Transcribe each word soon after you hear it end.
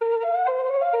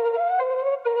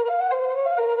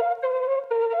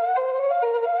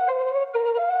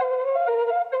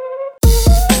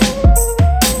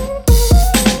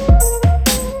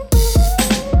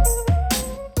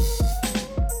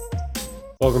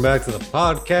Welcome back to the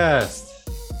podcast.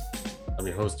 I'm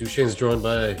your host, Duchesne's, joined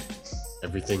by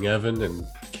Everything Evan and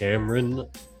Cameron,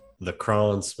 the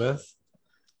Crawlin Smith.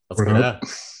 Let's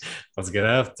get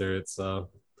after it. So,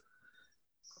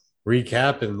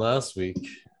 recapping last week,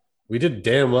 we did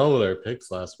damn well with our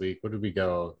picks last week. What did we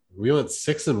go? We went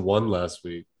 6-1 last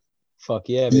week. Fuck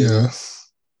yeah, baby. Yeah. That's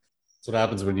what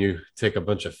happens when you take a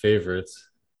bunch of favorites.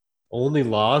 Only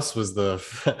loss was the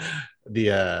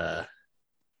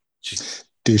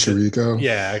Di Chirico.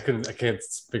 Yeah, I can't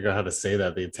figure out how to say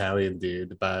that. The Italian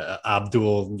dude by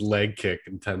Abdul leg kick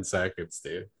in 10 seconds,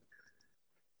 dude.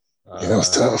 Yeah, that was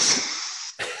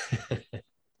tough.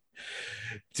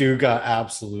 Dude got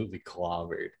absolutely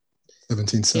clobbered.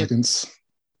 17 seconds.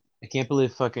 I can't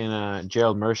believe fucking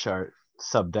Gerald Mershart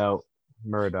subbed out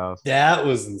Muradov. That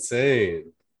was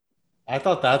insane. I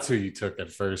thought that's who you took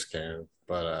at first, Cam,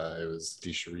 but it was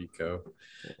Di Chirico.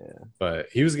 Yeah. But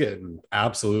he was getting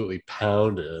absolutely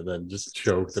pounded and then just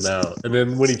choked him out. And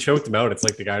then when he choked him out, it's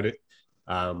like the guy that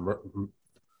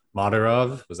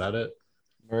Madarov, was that it?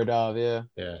 Muradov, yeah.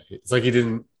 Yeah. It's like he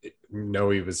didn't know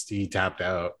he tapped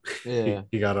out. Yeah.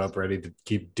 He got up ready to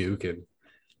keep duking.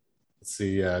 Let's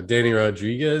see, Danny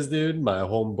Rodriguez, dude, my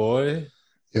homeboy.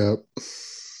 Yep.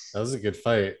 That was a good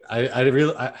fight.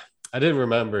 I didn't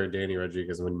remember Danny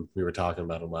Rodriguez when we were talking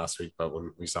about him last week, but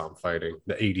when we saw him fighting,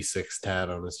 the 86 tat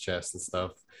on his chest and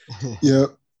stuff.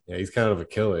 Yep. Yeah, he's kind of a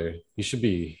killer. He should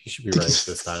be ranked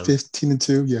this time.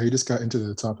 15-2. Yeah, he just got into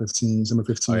the top 15. He's number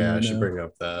 15. Oh yeah, I right should now. bring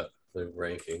up the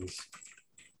rankings.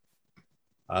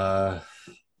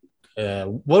 Yeah.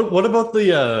 What about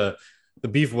the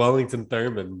Beef Wellington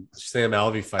Thurman Sam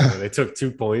Alvey fight where they took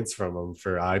 2 points from him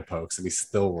for eye pokes and he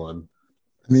still won?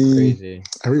 I mean, Crazy.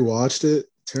 I rewatched it.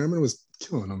 Terman was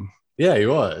killing him. Yeah, he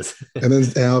was. And then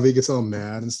Alvey gets all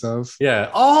mad and stuff. Yeah,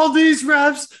 all these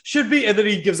refs should be, and then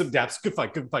he gives him daps. Good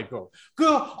fight, go.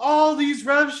 All these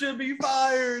refs should be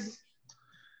fired.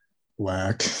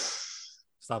 Whack.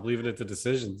 Stop leaving it to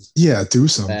decisions. Yeah, do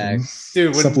something. Facts.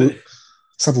 Dude,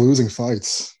 Stop losing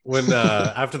fights. when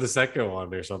after the second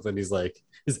one or something, he's like,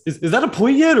 is that a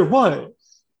point yet or what?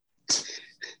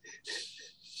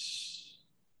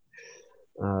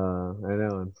 I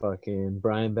know, and fucking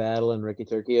Brian Battle and Ricky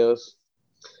Turquios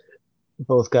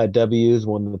both got W's,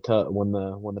 won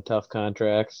the tough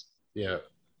contracts. Yeah.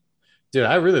 Dude,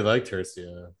 I really liked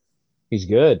Hercia. He's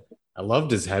good. I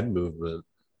loved his head movement.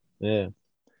 Yeah.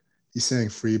 He sang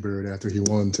Freebird after he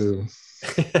won, too.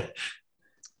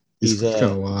 He's He's, kind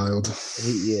of wild.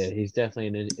 He's definitely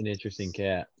an interesting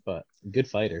cat, but good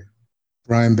fighter.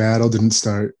 Brian Battle didn't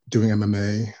start doing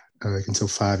MMA until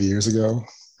 5 years ago.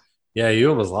 Yeah, you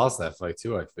almost lost that fight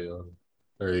too, I feel.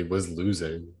 Or he was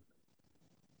losing.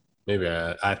 Maybe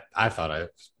I thought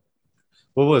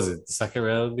what was it? The second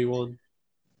round he won?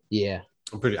 Yeah.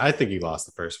 I think he lost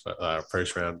the first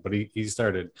round, but he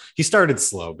started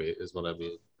slow, is what I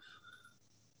mean.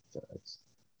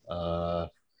 Yeah,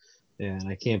 and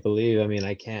I can't believe. I mean,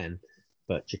 I can,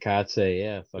 but Chikadze,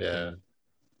 yeah, fucking Yeah.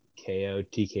 KO,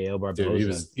 TKO, Barboza.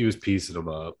 Dude, he was piecing him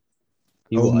up.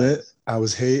 I'll admit, I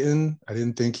was hating. I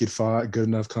didn't think he'd fought good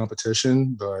enough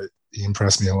competition, but he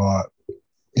impressed me a lot.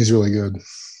 He's really good.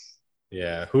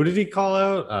 Yeah. Who did he call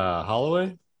out?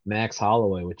 Holloway? Max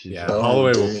Holloway, which is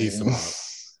Holloway will piece him up.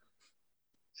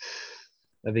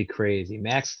 That'd be crazy.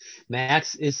 Max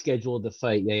is scheduled to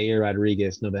fight Yair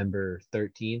Rodriguez November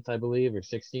 13th, I believe, or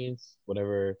 16th,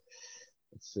 whatever.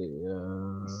 Let's see.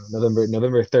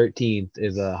 November 13th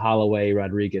is a Holloway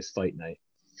Rodriguez fight night.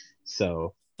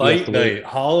 So fight night.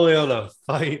 Holloway on a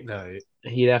fight night.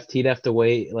 He'd have to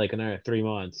wait like another 3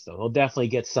 months. So he'll definitely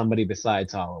get somebody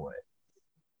besides Holloway.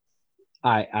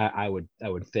 I would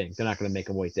think they're not going to make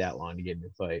him wait that long to get him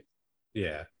to fight.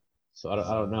 Yeah. So I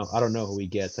don't know. I don't know who he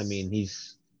gets. I mean, he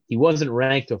wasn't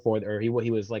ranked before, or he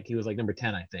was like number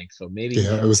 10, I think. So maybe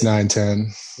it was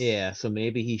 9-10. Yeah, so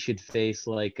maybe he should face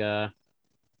like I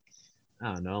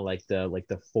don't know, like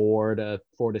the 4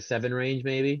 to 7 range,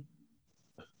 maybe.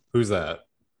 Who's that?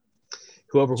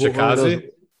 Whoever Chikaze?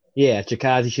 Yeah,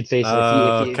 Chikaze should face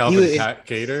Calvin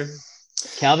Cater.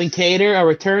 Calvin Cater, a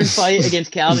return fight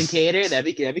against Calvin Cater. That'd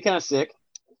be kind of sick.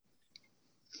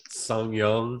 Sung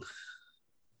Young.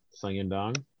 Sung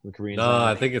Yundong, the Korean. No,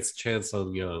 zombie. I think it's Chan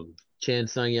Sung Young. Chan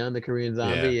Sung Young, the Korean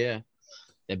zombie. Yeah.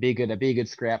 That'd be a good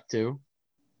scrap too.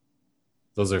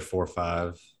 Those are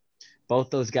 4-5. Both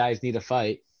those guys need a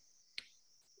fight.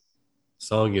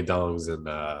 Song Yadong's in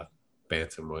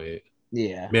bantamweight.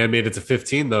 Yeah. Man made it to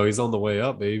 15 though. He's on the way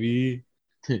up, baby.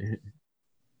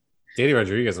 Danny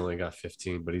Rodriguez only got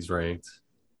 15, but he's ranked.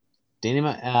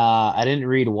 I didn't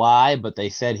read why, but they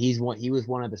said he was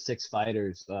one of the 6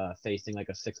 fighters facing like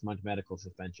a 6 month medical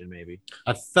suspension, maybe.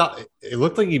 I thought it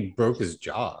looked like he broke his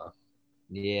jaw.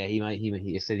 Yeah,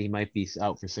 he said he might be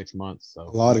out for 6 months. A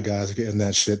So lot of guys are getting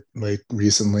that shit like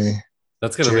recently.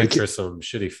 That's gonna Jared, make for some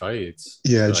shitty fights.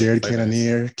 yeah, Like Jared fight nights.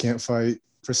 Cannonier can't fight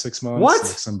for 6 months like What?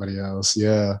 somebody else.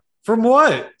 Yeah, From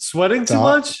what? Sweating too doc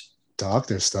much?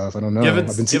 doctor stuff. I don't know. Giving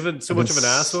giving too much of an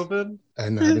ass whooping?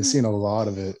 and I've been seeing a lot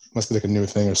of it. Must be like a new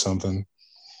thing or something.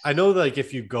 I know, like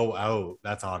if you go out,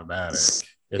 that's automatic.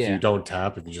 If you Yeah. don't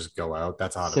tap, if you just go out,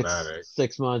 that's automatic.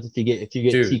 6 months if you get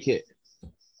Dude. TK.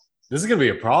 This is gonna be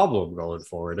a problem going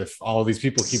forward. If all these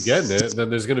people keep getting it,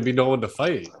 then there's gonna be no one to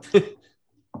fight.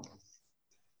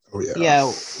 Oh yeah. Yeah,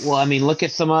 well, I mean, look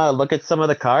at some of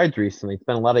the cards recently. It's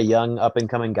been a lot of young up and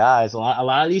coming guys. A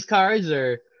lot of these cards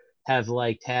have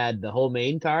like had the whole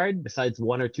main card besides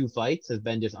 1 or 2 fights has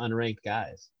been just unranked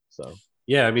guys. So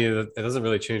Yeah, I mean, it doesn't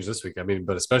really change this week. I mean,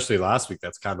 but especially last week,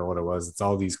 that's kind of what it was. It's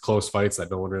all these close fights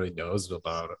that no one really knows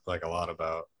about, like a lot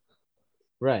about.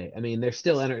 right, I mean, they're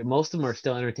still most of them are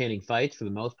still entertaining fights for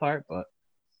the most part, but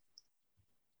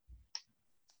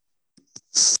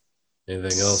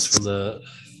Anything else from the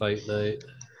fight night?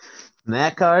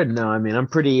 that card, no. I mean, I'm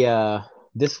pretty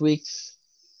this week's.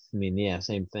 I mean, yeah,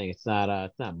 same thing. It's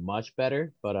not much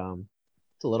better, but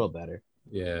it's a little better.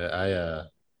 Yeah,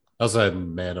 I also had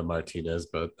Mana Martinez,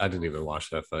 but I didn't even watch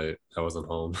that fight. I wasn't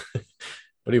home,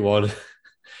 but he won.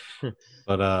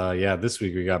 But yeah, this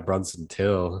week we got Brunson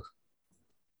Till,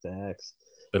 Facts.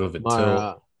 bit of a More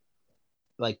tilt.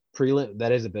 like prelim.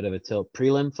 That is a bit of a tilt.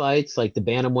 Prelim fights, like the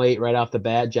bantamweight right off the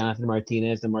bat, Jonathan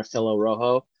Martinez and Marcelo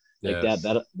Rojo, like Yes.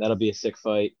 that'll be a sick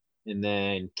fight. And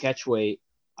then catchweight,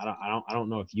 I don't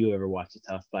know if you ever watched it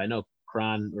tough, but I know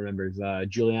Kron remembers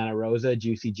Juliana Rosa,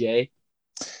 Juicy J.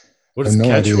 What I is have no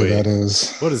catch idea what weight? that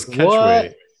is. What is catch What?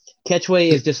 weight?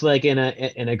 Catchweight is just like an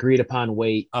agreed upon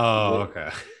weight. Oh, okay.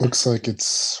 Looks like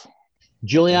it's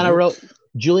Juliana dark.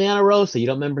 Juliana Rosa. You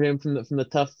don't remember him from the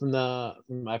tough from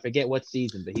I forget what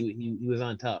season, but he was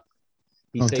on tough.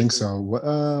 I don't think so.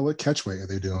 What catch weight are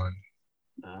they doing?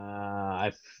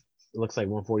 It looks like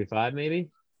 145 maybe.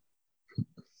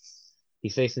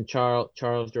 He's facing Charles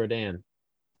Jordan.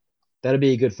 That'll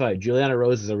be a good fight. Juliana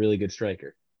Rose is a really good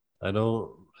striker. I don't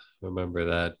remember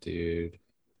that, dude.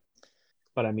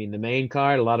 But I mean, the main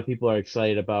card, a lot of people are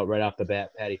excited about right off the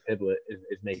bat. Patty Piblet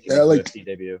is making Yeah, his like UFC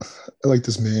debut. I like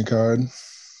this main card.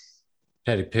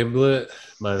 Patty Pimblett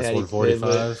minus Patty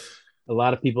 145. A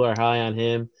lot of people are high on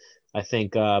him. I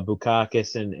think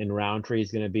Bukakis and Roundtree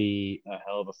is going to be a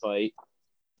hell of a fight.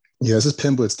 Yeah, this is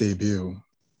Pimblett's debut.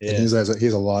 Yeah. And he has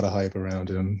a lot of hype around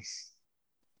him.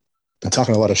 Been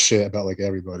talking a lot of shit about like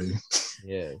everybody.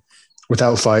 Yeah.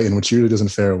 Without fighting, which usually doesn't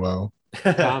fare well.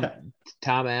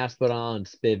 Tom Aspinall and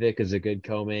Spivak is a good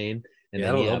co-main. And Yeah,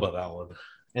 I don't know about that one.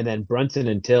 And then Brunson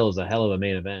and Till is a hell of a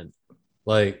main event.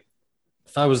 Like,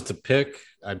 if I was to pick,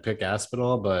 I'd pick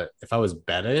Aspinall, but if I was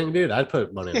betting, dude, I'd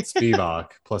put money on Spivak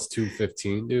plus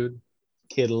 215, dude.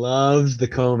 Kid loves the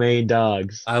co-main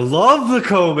dogs. I love the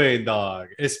co-main dog,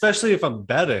 especially if I'm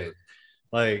betting.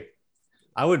 Like,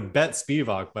 I would bet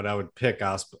Spivak, but I would pick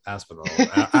Aspinall.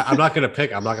 I'm not gonna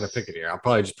pick it here. I'll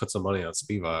probably just put some money on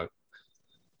Spivak.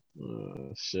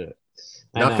 Oh, shit.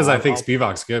 Not because I think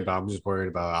Spivak's good, but I'm just worried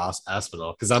about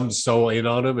Aspinall because I'm so in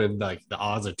on him, and like the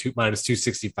odds are minus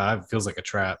 265. It feels like a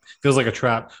trap. Feels like a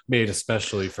trap made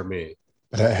especially for me.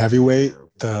 But at heavyweight,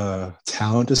 the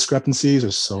talent discrepancies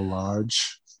are so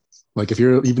large. Like if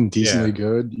you're even decently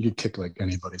good, you could kick like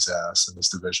anybody's ass in this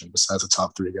division besides the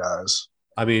top 3 guys.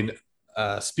 I mean,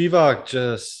 Spivak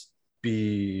just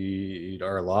beat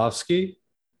Arlovsky,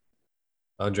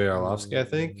 Andre Arlovsky, I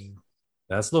think.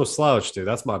 That's no slouch, dude.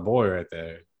 That's my boy right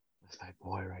there. That's my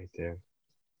boy right there.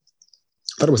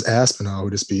 I thought it was Aspinall who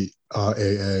just beat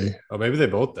AA. Oh, maybe they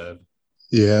both did.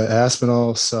 Yeah,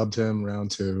 Aspinall subbed him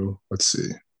round 2. Let's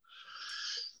see.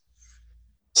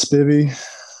 Spivy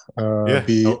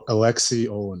beat Alexei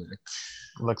Olenek.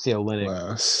 Alexei Olenek.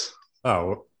 Last.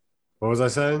 Oh, what was I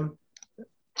saying?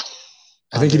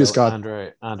 I think he just got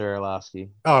Andre Arlovsky.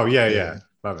 Oh yeah.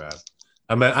 My bad.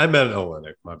 I meant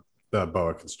Olenek, the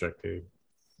boa constrictor,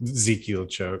 Ezekiel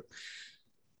choke.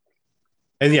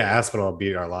 And yeah, Aspinall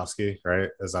beat Arlovsky, right?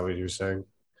 Is that what you were saying?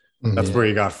 That's where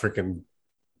he got freaking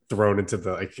thrown into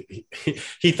the like.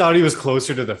 He thought he was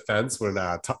closer to the fence when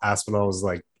Aspinall was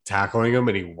like tackling him,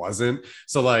 and he wasn't.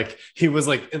 So like he was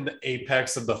like in the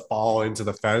apex of the fall into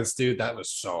the fence, dude. That was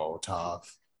so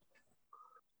tough.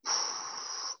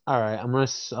 All right, I'm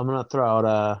gonna throw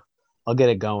out I'll get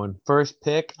it going. First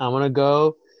pick, I'm gonna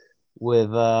go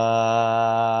with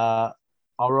I'll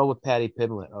roll with Patty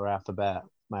Pimblett right off the bat.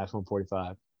 minus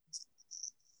 145.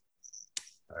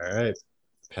 All right.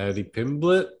 Patty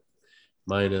Pimblett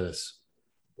minus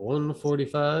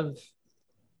 145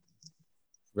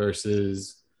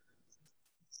 versus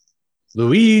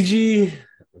Luigi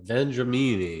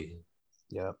Vendramini.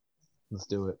 Yep. Let's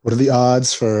do it. What are the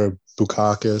odds for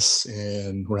Bukakis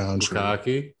and Roundtree?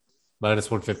 Bukaki minus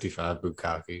 155.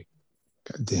 Bukaki.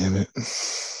 God damn it.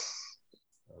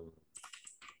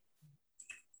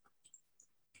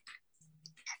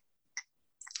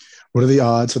 What are the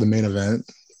odds for the main event?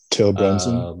 Till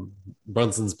Brunson?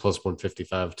 Brunson's plus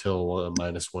 155, Till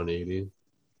minus 180.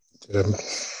 Dude,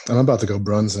 I'm about to go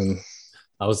Brunson.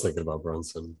 I was thinking about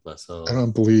Brunson myself. I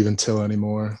don't believe in Till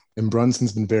anymore. And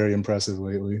Brunson's been very impressive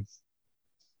lately.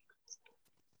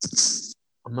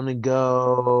 I'm gonna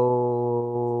go.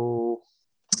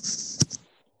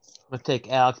 I'm gonna take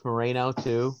Alex Moreno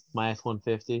too, minus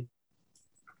 150.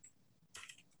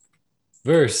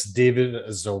 Versus David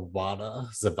Zawada.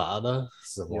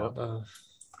 Yep.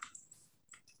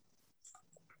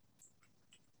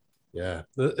 Yeah,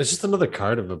 it's just another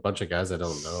card of a bunch of guys I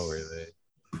don't know really,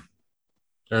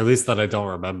 or at least that I don't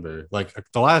remember. Like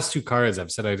the last two cards, I've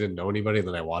said I didn't know anybody, and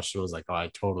then I watched it. I was like, oh, I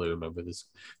totally remember this.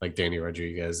 Like Danny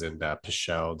Rodriguez and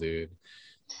Pichel, dude.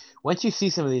 Once you see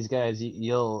some of these guys,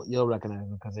 you'll recognize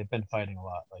them because they've been fighting a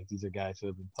lot. Like these are guys who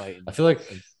have been fighting. I feel like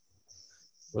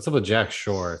what's up with Jack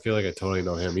Shore? I feel like I totally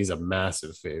know him. He's a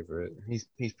massive favorite.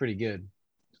 He's pretty good.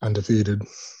 Undefeated.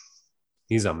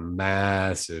 He's a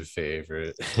massive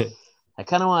favorite. I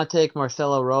kind of want to take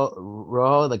Marcelo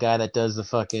Rojo, the guy that does the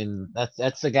fucking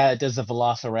that's the guy that does the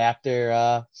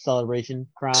Velociraptor celebration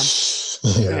crown.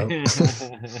 Yeah.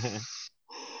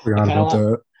 Forgot about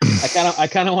that. I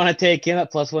kind of want to take him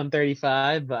at plus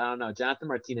 135, but I don't know. Jonathan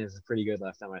Martinez is pretty good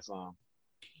last time I saw him.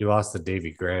 He lost to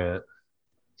Davy Grant.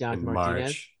 Jonathan in Martinez.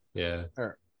 March. Yeah.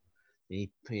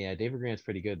 David Grant's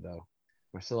pretty good though.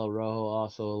 Marcelo Rojo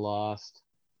also lost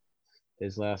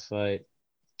his last fight.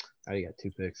 I already got 2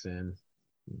 picks in.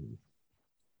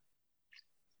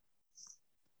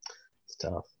 It's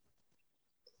tough.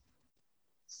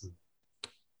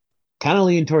 Kind of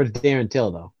leaning towards Darren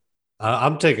Till though.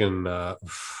 I'm taking. I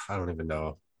don't even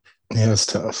know. Yeah, it's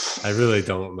tough. I really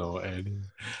don't know Ed.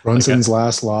 Brunson's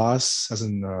last loss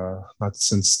hasn't not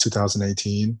since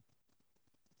 2018.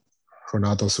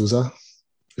 Ronaldo Souza,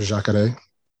 Jacare.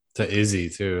 To Izzy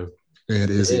too. And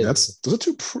Izzy. Those are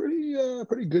two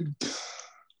pretty good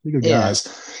guys.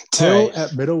 Till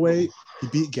at middleweight, he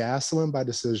beat Gastelum by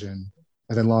decision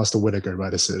and then lost to Whitaker by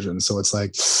decision. So it's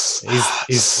like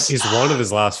he's one of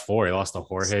his last 4. He lost to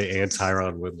Jorge and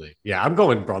Tyron Woodley. Yeah, I'm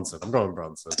going Brunson.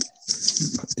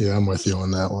 Yeah, I'm with you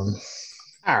on that one.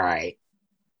 All right.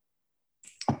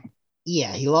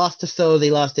 Yeah, he lost to Souza,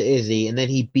 he lost to Izzy, and then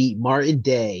he beat Martin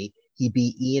Day. He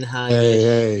beat Ian Hines.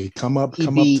 Hey, come up to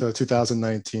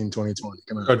 2019, 2020.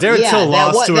 Come on. Darren Till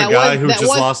lost to a guy who just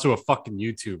lost to a fucking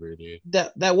YouTuber, dude.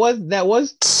 That was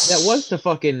the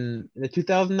fucking the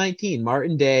 2019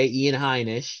 Martin Day, Ian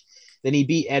Heinisch. Then he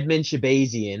beat Edmund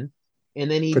Shabazian,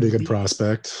 and then he pretty good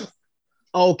prospect.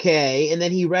 Okay, and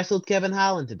then he wrestled Kevin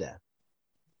Holland to death.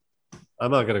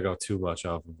 I'm not gonna go too much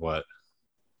off of what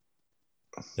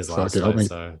his last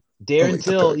fights are. Darren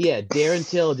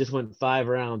Till just went 5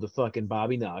 rounds with fucking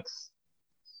Bobby Knox.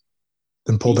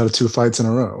 Then pulled out of 2 fights in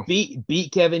a row.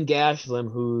 Beat Kevin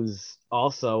Gastelum, who's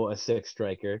also a 6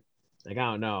 striker. Like,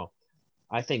 I don't know.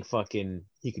 I think fucking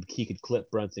he could clip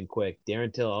Brunson quick.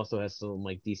 Darren Till also has some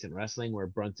like decent wrestling where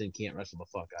Brunson can't wrestle the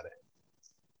fuck out of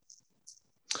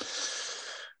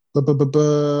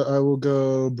it. I will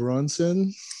go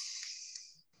Brunson.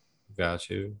 Got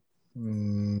you.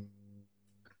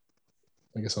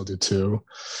 I guess I'll do 2.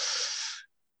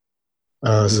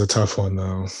 This is a tough one,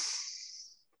 though.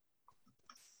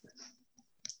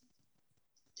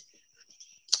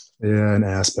 Yeah, and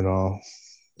Aspinall.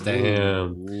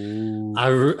 Damn. I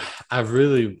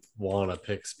really want to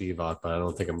pick Spivak, but I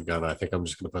don't think I'm gonna. I think I'm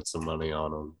just gonna put some money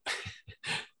on him.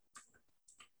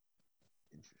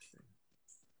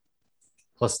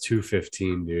 Plus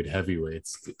 215, dude.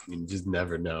 Heavyweights. You just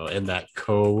never know. And that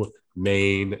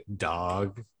co-main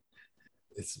dog.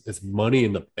 It's money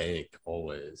in the bank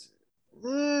always.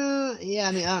 Yeah,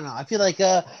 I mean, I don't know. I feel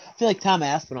like Tom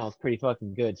Aspinall is pretty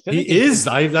fucking good. He is.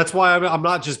 That's why I'm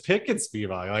not just picking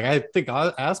Spivak. Like I think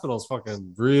Aspinall's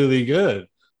fucking really good.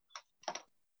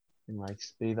 Like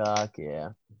Spivak, yeah.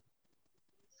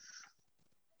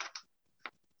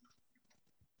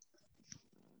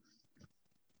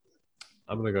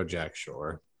 I'm gonna go Jack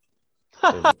Shore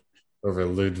over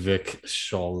Ludwig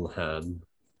Scholhan.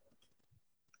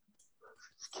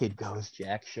 Kid goes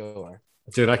Jack Shore.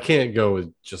 Dude, I can't go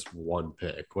with just one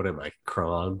pick. What am I,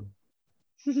 Kron?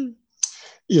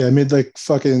 Yeah, I made like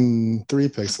fucking 3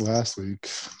 picks last week,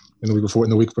 and the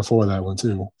week before that one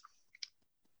too.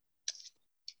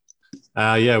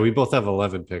 Yeah, we both have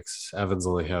 11 picks. Evans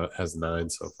only has 9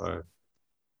 so far.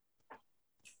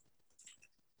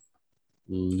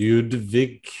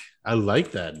 Ludwig. I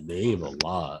like that name a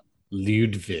lot.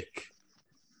 Ludwig.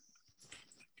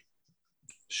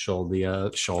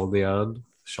 Scholdian.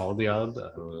 I don't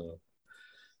know.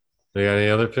 We got any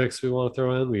other picks we want to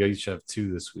throw in? We each have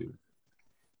 2 this week.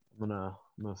 I'm gonna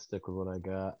stick with what I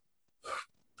got.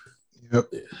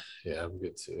 Yep. Yeah, I'm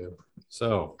good too.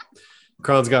 So,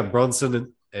 Kron's got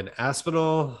Brunson and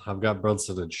Aspinall. I've got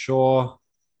Brunson and Shaw.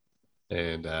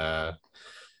 And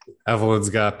Evelyn's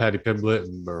got Patty Pimblett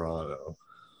and Morano.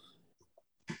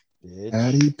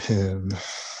 Patty Pim.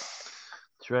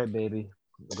 That's right, baby.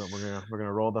 We're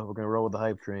gonna roll with the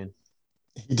hype train.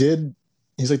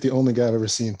 He's like the only guy I've ever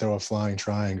seen throw a flying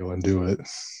triangle and do it.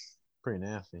 Pretty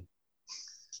nasty.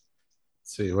 Let's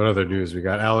see what other news we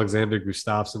got. Alexander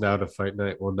Gustafsson out of Fight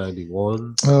Night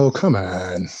 191. Oh, come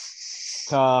on.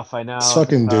 Tough, I know. This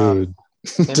fucking dude.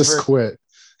 Just quit.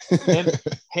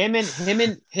 him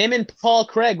and Paul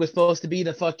Craig was supposed to be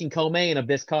the fucking co-main of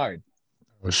this card.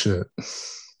 Oh shit.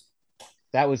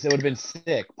 It would have been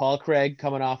sick. Paul Craig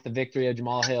coming off the victory of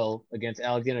Jamal Hill against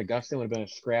Alexander Gastelum would have been a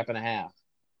scrap and a half.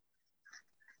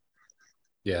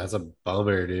 Yeah, that's a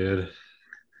bummer, dude.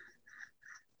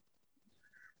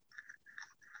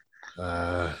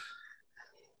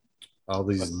 All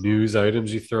these news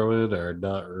items you throw in are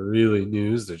not really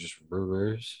news. They're just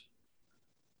rumors.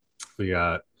 We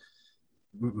got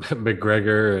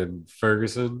McGregor and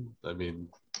Ferguson. I mean,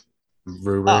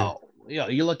 rumor. Oh, yeah,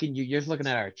 you're just looking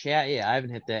at our chat. Yeah, I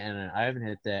haven't hit that in a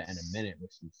minute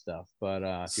with some stuff. But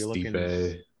if you're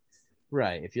looking,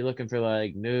 right, if you're looking for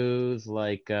like news,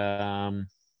 like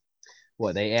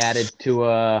what they added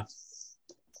to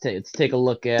let's take a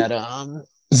look at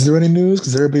Is there any news?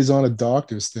 Because everybody's on a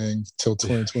doctor's thing till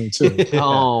 2022.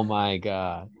 Oh my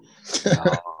god.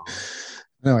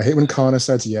 No, I hate when Connor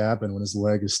starts yapping when his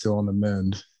leg is still on the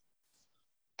mend.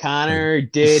 Connor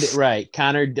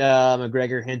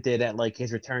McGregor hinted at like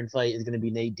his return fight is going to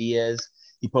be Nate Diaz.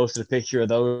 He posted a picture of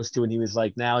those two and he was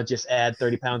like, now just add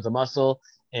 30 pounds of muscle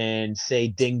and say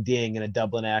ding ding in a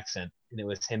Dublin accent. And it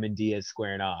was him and Diaz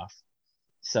squaring off.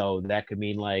 So that could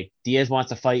mean like Diaz wants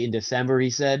to fight in December, he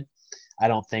said. I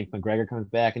don't think McGregor comes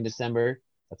back in December.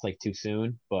 That's like too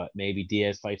soon, but maybe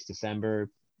Diaz fights December,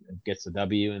 gets the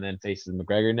W, and then faces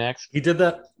McGregor next. He did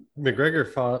that.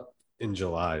 McGregor fought in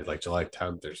July, like July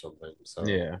 10th or something. So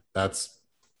yeah, that's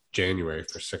January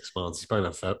for 6 months. He's probably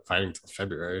not fighting until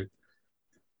February.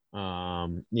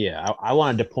 Yeah, I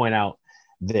wanted to point out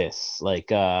this. Like,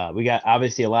 we got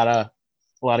obviously a lot of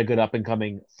good up and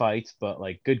coming fights, but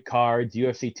like good cards.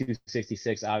 UFC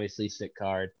 266, obviously sick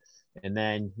card. And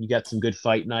then you got some good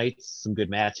fight nights, some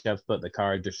good matchups, but the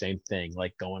cards are same thing,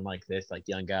 like going like this, like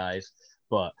young guys.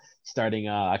 But starting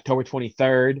October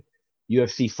 23rd,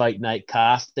 UFC Fight Night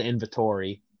Costa and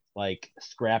Vittori, like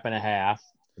scrap and a half.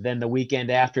 Then the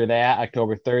weekend after that,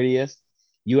 October 30th,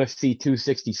 UFC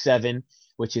 267,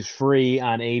 which is free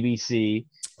on ABC.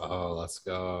 Oh, let's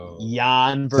go.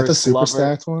 Jan versus Glover. Is that the super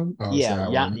stacked one? Oh,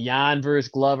 yeah, Jan versus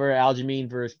Glover, Aljamain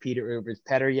versus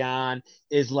Petr Yan,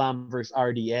 Islam versus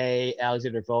RDA,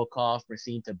 Alexander Volkov,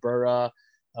 Marcin Tybura,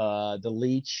 the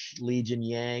Leech, Li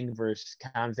Jingyang versus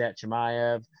Khamzat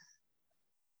Chimaev,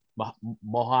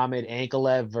 Mohamed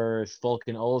Ankalaev versus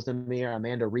Volkan Ozdemir,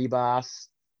 Amanda Ribas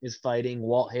is fighting,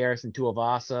 Walt Harris and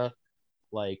Tuivasa,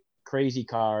 like crazy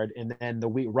card. And then the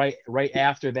week right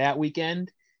after that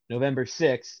weekend, November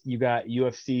 6th, you got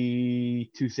UFC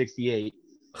 268.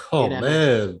 Oh,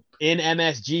 man. In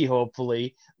MSG,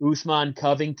 hopefully. Usman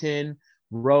Covington,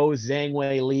 Rose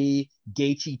Zhangwei Li,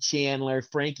 Gaethje Chandler,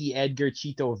 Frankie Edgar,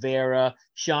 Chito Vera,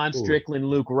 Sean Strickland,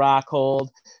 Luke Rockhold,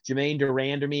 Jermaine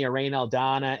Durandamy, Arain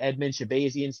Aldana, Edmund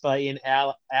Shabazian's fighting,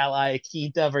 Ali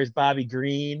Akinta versus Bobby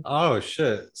Green. Oh,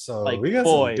 shit. So like, we got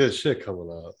some good shit coming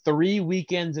up. 3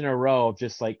 weekends in a row of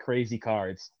just like crazy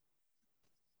cards.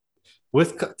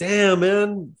 Damn,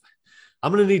 man.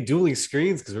 I'm going to need dueling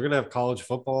screens because we're going to have college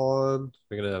football on.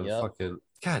 We're going to have fucking...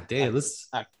 God damn, this...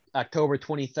 October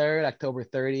 23rd, October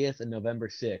 30th, and November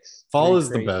 6th. Fall is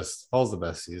the best. Fall's the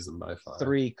best season by far.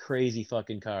 3 crazy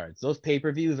fucking cards. Those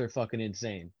pay-per-views are fucking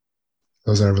insane.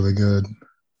 Those are really good.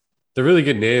 They're really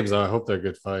good names. I hope they're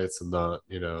good fights and not,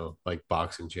 like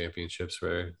boxing championships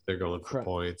where they're going for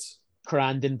points.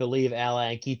 Kron didn't believe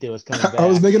Ali Ankita was coming back. I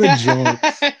was making a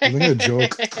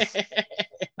joke.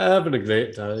 Having a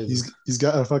great time. He's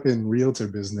got a fucking realtor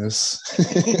business.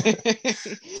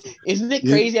 Isn't it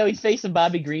crazy how he's facing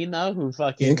Bobby Green though, who He ain't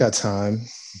fucking got time.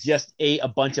 just ate a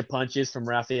bunch of punches from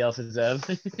Rafael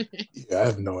Fiziev? Yeah, I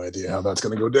have no idea how that's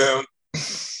gonna go down.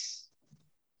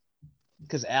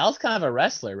 Because Al's kind of a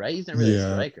wrestler, right? He's not really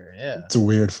a striker. Yeah. It's a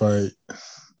weird fight.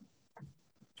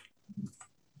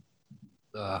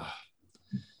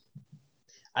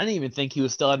 I didn't even think he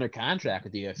was still under contract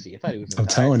with the UFC. I thought he was. I'm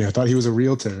telling you, I thought he was a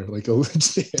realtor, like a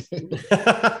legit.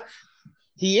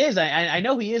 He is. I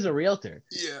know he is a realtor.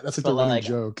 Yeah, that's like the running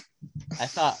joke. I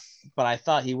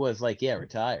thought he was like, yeah,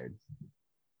 retired.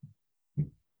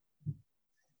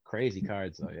 Crazy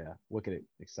cards though, yeah. Wicked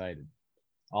excited.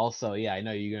 Also, yeah, I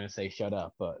know you're gonna say shut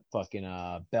up, but fucking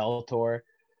Bellator,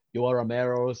 Yoel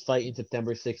Romero is fighting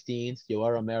September 16th.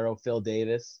 Yoel Romero, Phil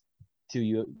Davis. Two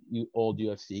you old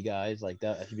UFC guys, like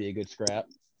that should be a good scrap.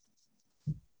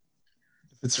 If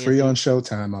it's free on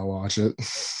Showtime, I'll watch it.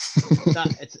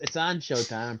 It's on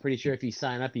Showtime. I'm pretty sure if you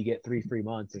sign up, you get 3 free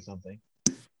months or something.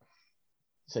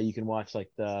 So you can watch like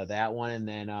that one, and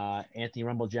then Anthony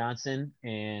Rumble Johnson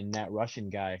and that Russian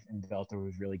guy in Bellator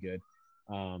was really good.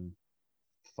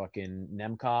 Fucking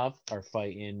Nemkov are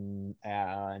fighting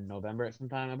in November at some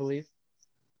time, I believe.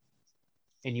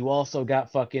 And you also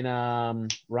got fucking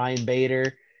Ryan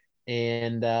Bader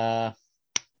and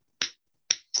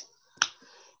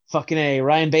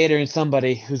Ryan Bader and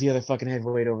somebody. Who's the other fucking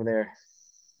heavyweight over there?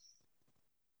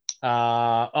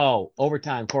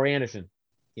 Overtime. Corey Anderson.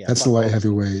 Yeah, that's the light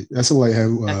heavyweight. That's a light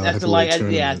heavyweight. That's the light.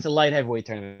 Tournament. Yeah, it's a light heavyweight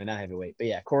tournament, not heavyweight. But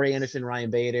yeah, Corey Anderson, Ryan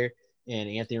Bader, and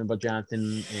Anthony Rumble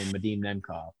Johnson and Vadim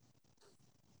Nemkov.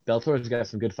 Bellator's got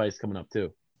some good fights coming up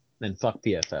too. Then fuck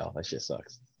PFL. That shit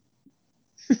sucks.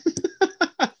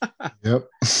 Yep.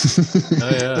 Oh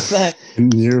yeah.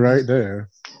 And you're right there.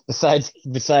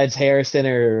 Besides Harrison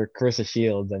or Carissa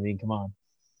Shields, I mean, come on.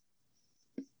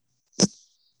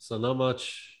 So not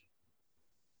much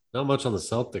on the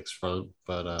Celtics front,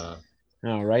 but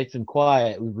no, right, it's been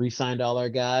quiet. We've re-signed all our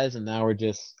guys, and now we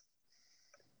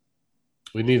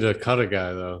need to cut a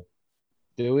guy though.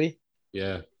 Do we?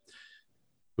 Yeah.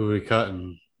 Who are we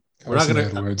cutting? Carson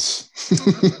Edwards.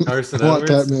 Carson Edwards? Edwards?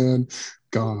 That man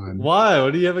gone. Why?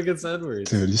 What do you have against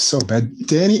Edwards? Dude, he's so bad.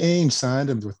 Danny Ainge signed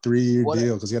him to a 3-year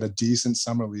deal because he had a decent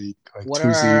summer league like 2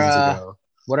 seasons ago.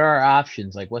 What are our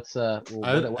options? Like, what's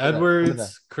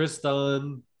Edwards, Chris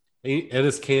Dunn,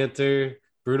 Ennis Cantor,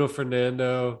 Bruno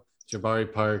Fernando,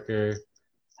 Jabari Parker.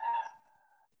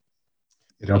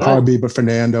 It'll probably be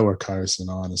Fernando or Carson,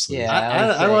 honestly.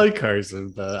 Yeah, I like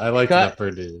Carson, but I like that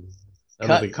Purdue.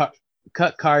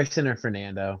 Cut Carson or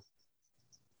Fernando.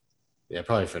 Yeah,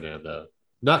 probably Fernando.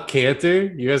 Not Cantor.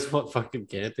 You guys want fucking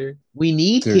Cantor? We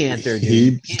need Cantor,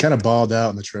 dude. He kind of balled out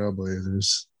in the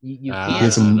Trailblazers. You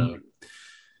can't.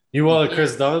 You want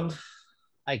Chris Dunn?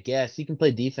 I guess he can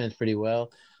play defense pretty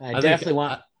well. I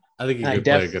think he could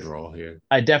play a good role here.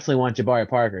 I definitely want Jabari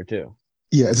Parker too.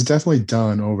 Yeah, it's definitely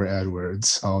Dunn over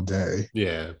Edwards all day.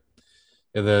 Yeah,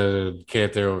 and then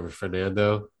Cantor over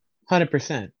Fernando.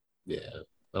 100%. Yeah,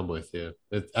 I'm with you.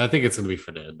 I think it's gonna be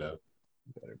Fernando.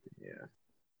 Yeah.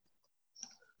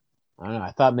 I don't know.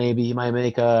 I thought maybe he might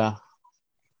make a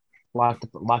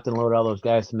locked and load all those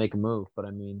guys to make a move, but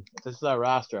I mean, if this is our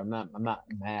roster, I'm not mad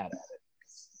at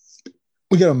it.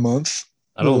 We got a month.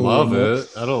 I don't love it.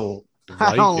 I don't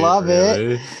love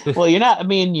it. Well, you're not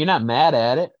mad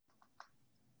at it.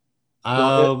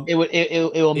 It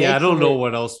will make I don't know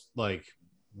what else like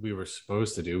we were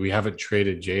supposed to do. We haven't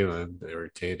traded Jalen or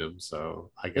Tatum,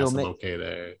 so I guess I'm okay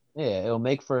there. Yeah, it'll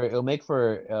make for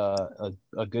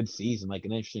a good season, like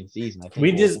an interesting season.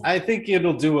 I think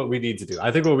it'll do what we need to do.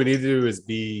 I think what we need to do is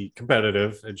be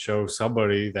competitive and show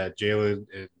somebody that Jalen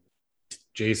and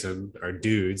Jason are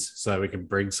dudes, so that we can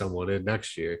bring someone in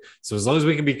next year. So as long as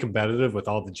we can be competitive with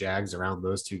all the Jags around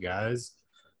those two guys,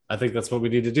 I think that's what we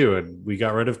need to do. And we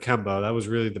got rid of Kemba. That was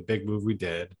really the big move we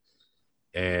did.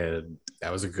 And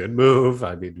that was a good move.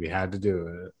 I mean, we had to do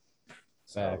it.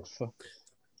 So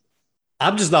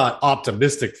I'm just not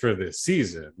optimistic for this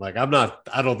season. Like I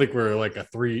don't think we're like a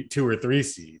 2 or 3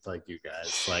 seed like you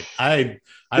guys. Like I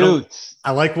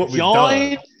like what we've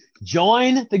done.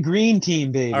 Join the green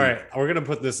team, baby. All right, we're gonna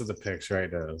put this in the picks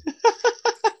right now.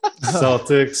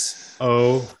 Celtics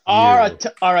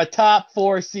are a top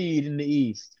 4 seed in the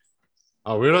East.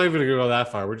 Oh, we're not even gonna go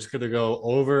that far. We're just gonna go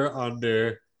over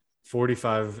under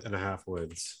 45.5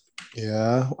 wins.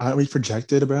 Yeah, aren't we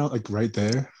projected about like right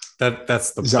there?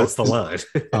 That's the line.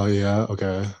 Oh yeah,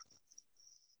 okay.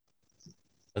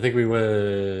 I think we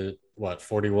went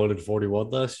 41 and 41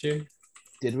 last year.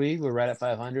 Did we? We're right at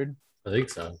 500. I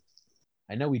think so.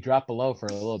 I know we dropped below for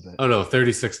a little bit. Oh no,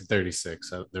 36 and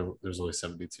 36. There's only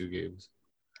 72 games.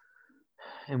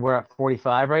 And we're at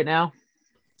 45 right now.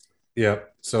 Yeah.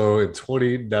 So in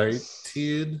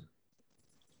 2019,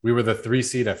 we were the 3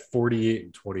 seed at 48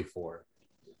 and 24.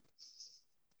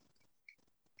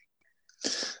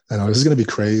 I know this is gonna be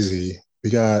crazy. We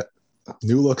got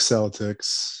new look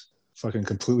Celtics, fucking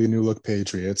completely new look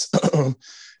Patriots,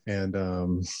 and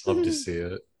Love to see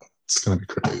it. it's gonna be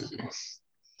crazy.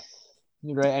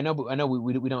 You're right. I know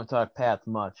we don't talk Pats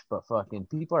much, but fucking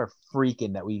people are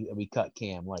freaking that we cut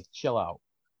Cam. Like, chill out.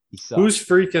 He sucks. Who's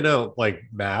freaking out? Like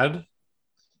mad?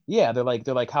 Yeah, they're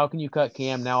like, how can you cut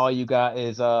Cam? Now all you got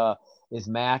is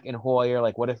Mac and Hoyer.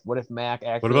 Like, what if Mac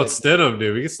actually? What about Stidham,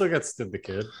 dude? We can still get Stidham the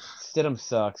kid. Stidham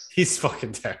sucks. He's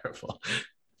fucking terrible.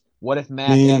 What if Mac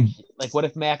what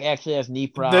if Mac actually has knee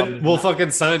problems? Then we'll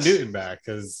fucking sign Newton back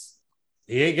because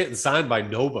he ain't getting signed by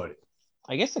nobody.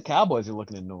 I guess the Cowboys are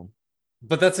looking into him.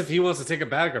 But that's if he wants to take a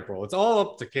backup role. It's all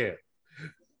up to Cam.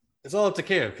 It's all up to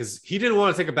Cam because he didn't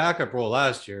want to take a backup role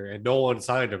last year and no one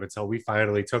signed him until we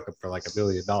finally took him for like $1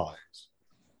 million.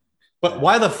 But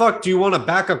why the fuck do you want a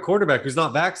backup quarterback who's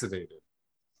not vaccinated?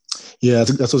 Yeah,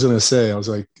 that's what I was gonna say. I was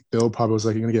like, Bill probably was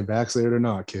like, "You gonna get vaccinated or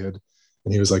not, kid?"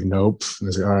 And he was like, "Nope." And I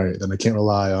was like, "All right, then I can't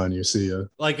rely on you. See ya."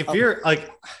 Like if you're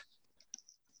like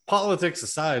politics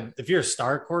aside, if you're a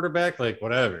star quarterback, like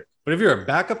whatever. But if you're a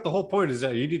backup, the whole point is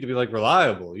that you need to be like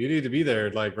reliable. You need to be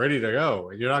there, like ready to go.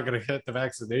 And you're not going to get the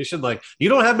vaccination. Like you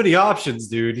don't have many options,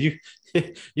 dude. You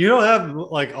don't have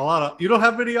like a lot of. You don't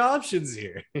have many options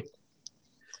here.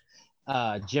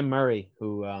 Jim Murray,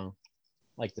 who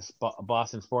like the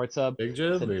Boston Sports Hub, Big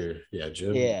Jim,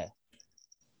 Jim. Yeah,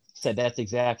 said that's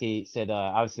exactly. Said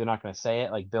obviously they're not going to say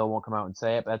it. Like Bill won't come out and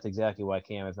say it, but that's exactly why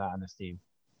Cam is not on this team.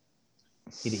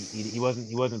 He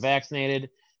wasn't vaccinated.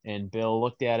 And Bill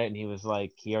looked at it and he was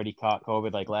like, he already caught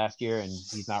COVID like last year and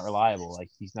he's not reliable.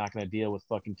 Like he's not going to deal with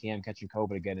fucking Cam catching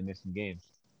COVID again and missing games.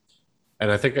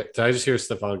 And I think, did I just hear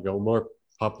Stephon Gilmore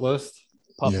pup list?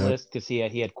 Pup list because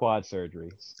he had quad surgery.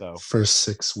 So first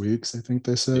 6 weeks, I think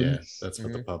they said. Yeah, that's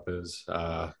what the pup is.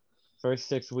 First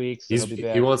 6 weeks.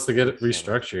 He wants to get it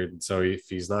restructured. So if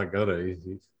he's not gonna,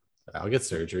 I'll get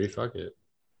surgery. Fuck it.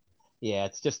 Yeah,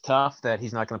 it's just tough that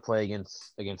he's not going to play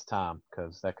against Tom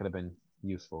because that could have been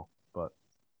useful, but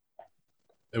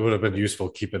it would have been useful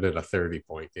keeping it a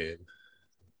 30-point game.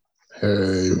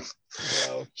 Hey,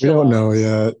 we don't know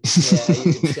yet.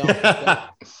 Yeah,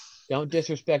 don't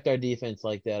disrespect our defense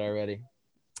like that already.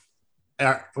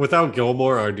 Without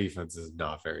Gilmore, our defense is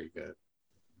not very good.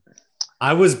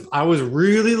 I was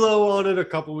really low on it a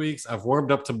couple weeks. I've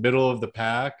warmed up to middle of the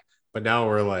pack, but now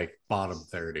we're like bottom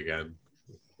third again.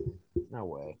 No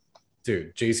way,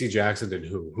 dude. J.C. Jackson and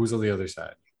who's on the other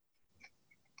side?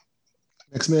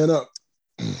 Next man up.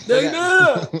 Still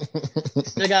got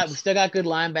good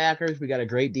linebackers. We got a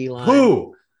great D line.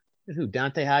 Who?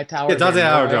 Dante Hightower. Yeah, Dante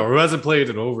Hightower, who hasn't played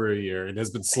in over a year and has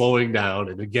been slowing down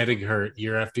and getting hurt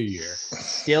year after year.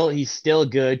 He's still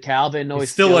good. Calvin,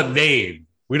 he's still a name.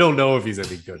 We don't know if he's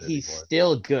any good anymore. He's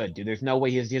still good, dude. There's no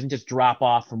way he doesn't just drop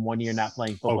off from 1 year not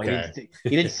playing football. Okay. He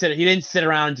didn't sit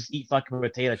around and just eat fucking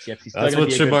potato chips. That's what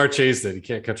Shamar Chase did. He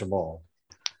can't catch a ball.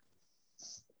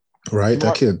 Right,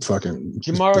 that kid fucking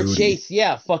Jamar Chase,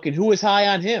 yeah, fucking who was high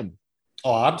on him?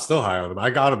 Oh, I'm still high on him.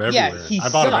 I got him everywhere. Yeah, I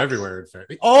bought him everywhere. In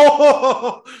fact.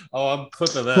 Oh, I'm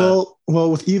clipping that.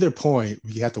 Well, with either point,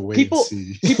 we have to wait and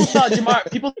see. People thought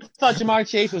Jamar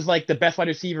Chase was like the best wide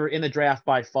receiver in the draft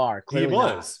by far. Clearly he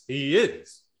was. Not. He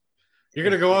is. You're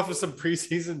gonna go off with some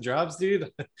preseason drops,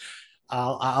 dude.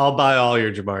 I'll buy all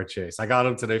your Jamar Chase. I got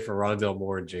him today for Rondale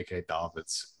Moore and J.K.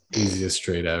 Dobbins. Easiest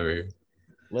trade ever.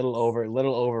 Little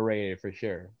overrated for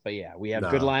sure. But yeah, we have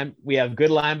good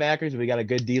linebackers. We got a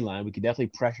good D line. We can definitely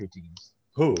pressure teams.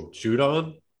 Who?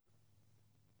 Judon?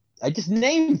 I just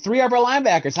named 3 of our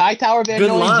linebackers: Hightower, Van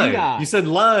Noy, and Judon. You said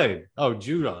line. Oh,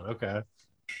 Judon. Okay.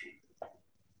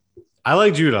 I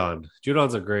like Judon.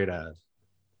 Judon's a great ad.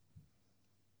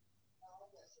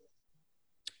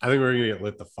 I think we're gonna get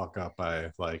lit the fuck up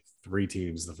by like 3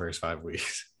 teams the first 5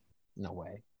 weeks. No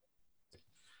way.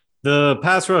 The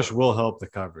pass rush will help the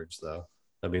coverage, though.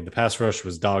 I mean, the pass rush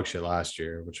was dog shit last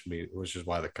year, which is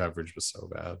why the coverage was so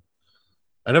bad.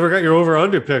 I never got your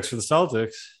over/under picks for the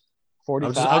Celtics.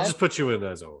 45. I'll just put you in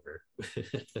as over.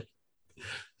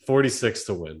 46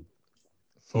 to win.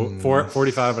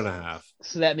 45 and a half.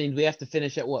 So that means we have to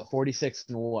finish at what? 46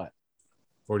 and what?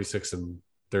 46 and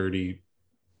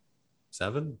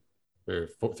 37 or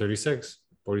 36.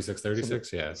 46,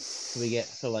 36, yeah.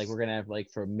 So we're gonna have like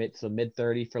mid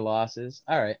 30 for losses.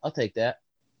 All right, I'll take that.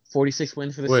 46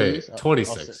 wins for the series.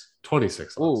 26.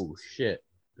 26. Oh shit.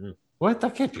 What?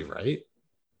 That can't be right.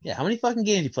 Yeah, how many fucking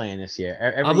games you playing this year?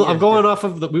 Every I'm, year. I'm going off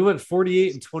of we went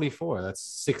 48 and 24. That's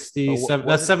 67. That's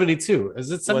Wasn't 72.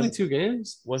 Is it 72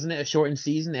 games? wasn't it a shortened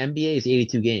season? NBA is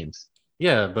 82 games.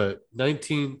 Yeah, but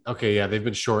 19. Okay, yeah, they've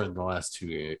been short in the last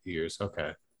 2 years.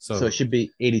 Okay. So it should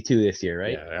be 82 this year,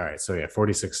 right? Yeah, all right. So yeah,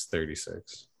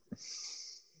 46-36.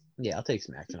 Yeah, I'll take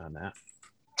some action on that.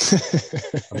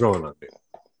 I'm going on it.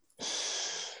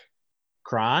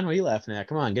 Kron, what are you laughing at?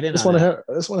 Come on, get in. I just want to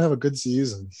have a good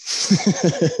season.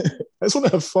 I just want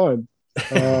to have fun.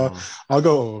 I'll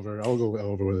go over. I'll go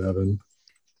over with Evan.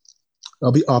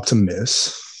 I'll be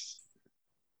optimist.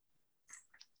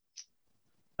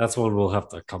 That's one we'll have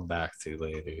to come back to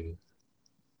later.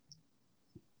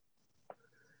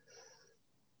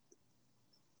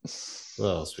 What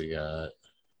else we got?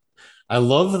 I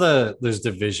love that there's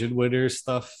division winner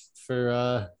stuff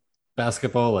for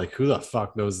basketball. Like, who the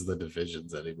fuck knows the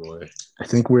divisions anymore? I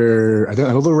think I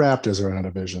know the Raptors are in a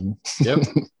division. Yep.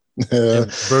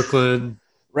 Brooklyn.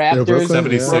 Raptors, Brooklyn,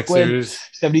 76ers.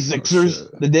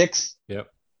 76ers, the Knicks. Yep.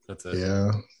 That's it.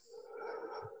 Yeah.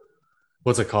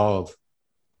 What's it called?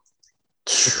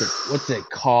 What's it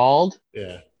called?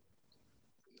 Yeah.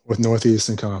 With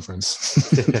Northeastern Conference.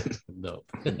 No.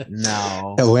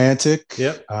 No.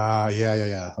 Yep.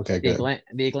 Yeah. Okay, good.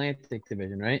 The Atlantic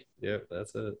Division, right? Yep,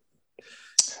 that's it.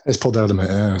 I just pulled that out of my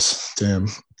ass. Damn.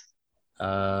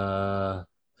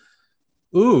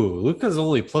 Luka's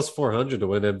only plus 400 to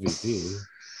win MVP.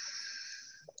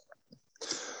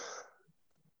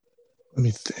 Let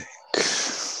me think.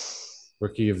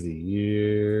 Rookie of the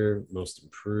year, most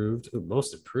improved. Ooh,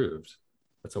 most improved.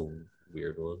 That's a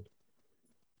weird one.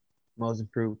 Most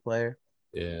improved player.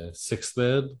 Yeah, sixth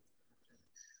man.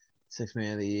 Sixth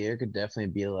man of the year could definitely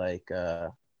be like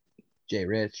Jay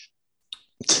Rich.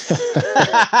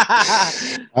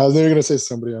 I was never gonna say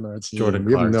somebody on our team. Jordan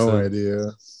We have no Clarkson.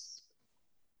 idea.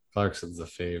 Clarkson's a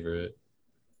favorite.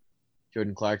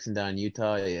 Jordan Clarkson down in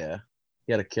Utah. Yeah,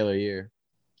 he had a killer year.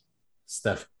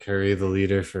 Steph Curry, the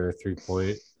leader for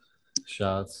 3-point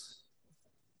shots.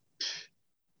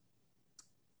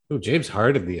 Oh, James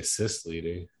Harden, the assist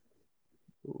leader.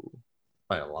 Ooh,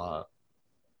 by a lot.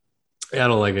 Yeah, I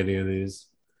don't like any of these.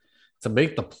 To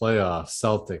make the playoffs,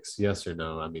 Celtics, yes or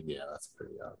no? I mean, yeah, that's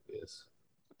pretty obvious.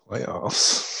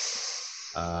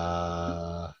 Playoffs.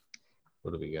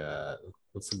 What do we got?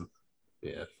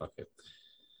 Yeah, fuck it.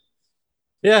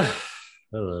 Yeah,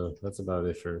 I don't know. That's about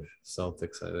it for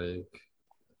Celtics, I think.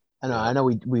 I know.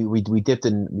 We dipped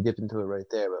into it right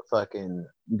there, but fucking,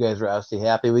 you guys were obviously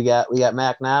happy. We got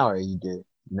Mac now, or you did?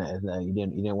 No, you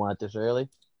didn't want it this early.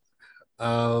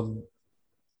 I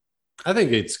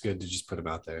think it's good to just put him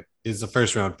out there. He's a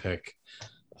first round pick.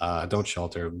 Don't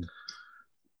shelter him.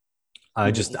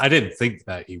 I didn't think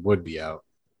that he would be out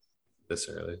this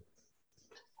early.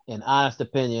 In honest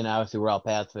opinion, obviously we're all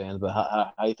Pats fans, but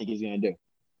how do you think he's gonna do?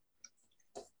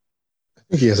 I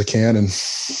think he has a cannon.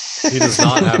 He does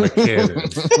not have a cannon.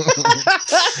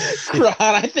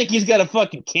 I think he's got a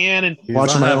fucking cannon.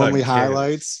 Watch my only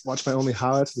highlights at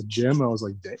the gym. I was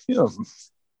like, damn,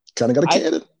 kind of got a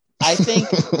cannon.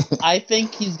 I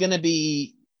think he's gonna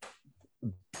be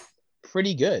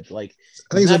pretty good. Like,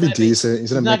 I think he's gonna be decent.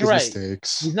 He's gonna make his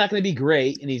mistakes. He's not gonna be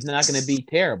great, and he's not gonna be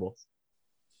terrible.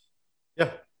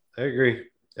 Yeah, I agree.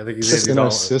 I think he's just in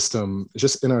our system.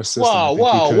 Just in our system.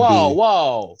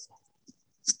 Whoa.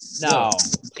 No,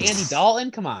 Andy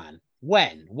Dalton. Come on.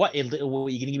 When? What? Are you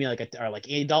gonna give me like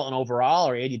Andy Dalton overall,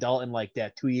 or Andy Dalton like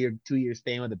that 2 year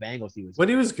span with the Bengals? He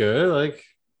was good.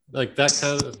 Like that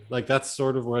kind of that's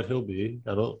sort of what he'll be.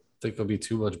 I don't think he'll be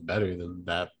too much better than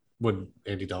that when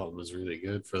Andy Dalton was really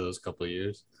good for those couple of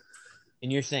years.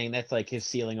 And you're saying that's like his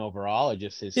ceiling overall, or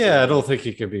just his? Yeah, ceiling? I don't think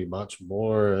he can be much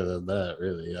more than that,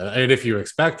 really. And if you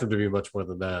expect him to be much more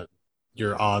than that,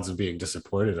 your odds of being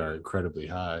disappointed are incredibly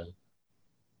high.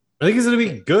 I think he's going to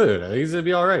be good. I think he's going to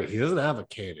be all right. He doesn't have a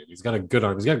cannon. He's got a good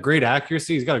arm. He's got great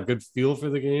accuracy. He's got a good feel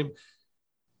for the game.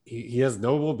 He has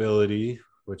no mobility,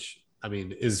 which, I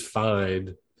mean, is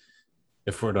fine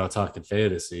if we're not talking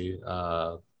fantasy.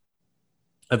 I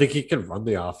think he can run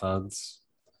the offense.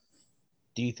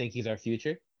 Do you think he's our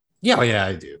future? Yeah,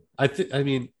 I do. I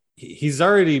mean, he's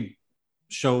already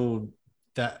shown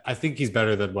that I think he's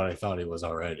better than what I thought he was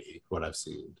already, what I've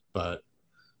seen. But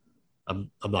I'm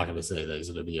not going to say that he's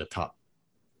going to be a top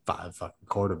 5 fucking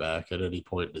quarterback at any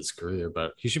point in his career,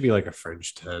 but he should be like a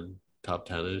fringe 10, top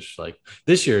 10-ish. Like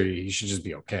this year, he should just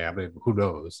be okay. I mean, who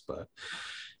knows? But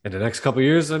in the next couple of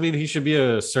years, I mean, he should be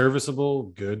a serviceable,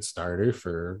 good starter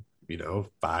for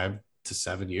 5 to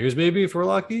 7 years, maybe if we're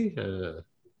lucky.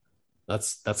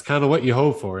 That's kind of what you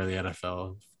hope for in the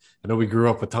NFL. I know we grew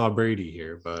up with Tom Brady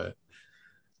here, but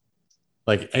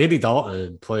Like Andy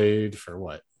Dalton played for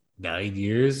what 9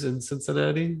 years in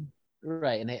Cincinnati.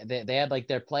 Right, and they had like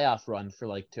their playoff run for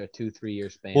like a 2-3 year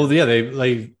span. Well, yeah,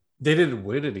 they didn't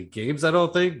win any games, I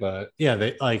don't think, but yeah,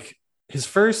 they like his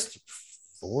first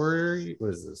four.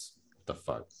 What is this? What the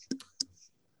fuck?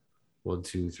 1,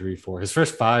 2, 3, 4. His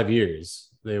first 5 years,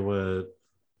 they went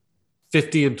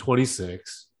 50 and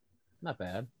 26. Not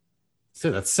bad.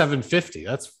 So that's 750.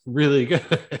 That's really good.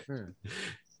 Hmm.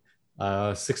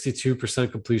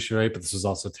 62% completion rate, but this was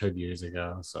also 10 years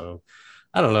ago. So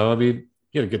I don't know. I mean,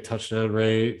 he had a good touchdown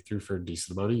rate, threw for a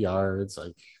decent amount of yards.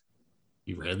 Like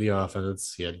he ran the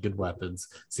offense, he had good weapons.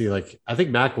 See, like I think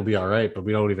Mac will be all right, but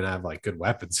we don't even have like good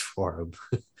weapons for him.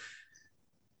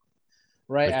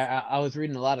 Right. Like, I was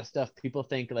reading a lot of stuff. People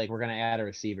think like we're gonna add a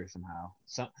receiver somehow.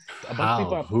 So a bunch of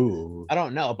people how? are, Who? I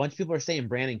don't know. A bunch of people are saying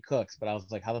Brandon Cooks, but I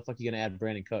was like, how the fuck are you gonna add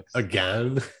Brandon Cooks?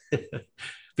 Again?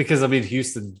 Because I mean,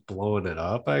 Houston's blowing it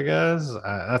up, I guess.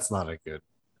 That's not a good.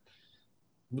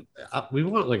 We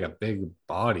want like a big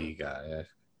body guy.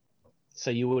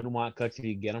 So you wouldn't want Cooks if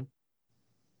you get him?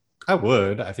 I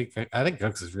would. I think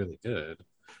Cooks is really good.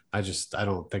 I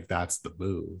don't think that's the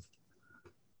move.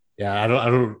 Yeah, I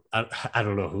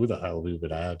don't know who the hell we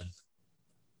would add.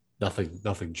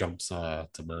 Nothing jumps to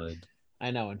mind. I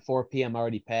know, and 4 p.m.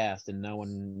 already passed, and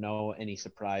no any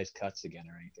surprise cuts again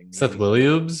or anything. Seth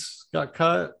Williams got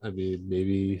cut. I mean,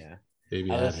 maybe Yeah. maybe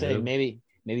I add was saying him.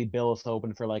 maybe Bill was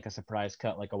hoping for like a surprise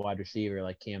cut, like a wide receiver,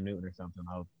 like Cam Newton or something.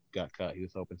 How got cut? He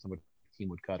was hoping some team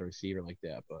would cut a receiver like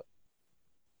that, but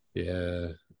Yeah,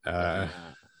 uh, definitely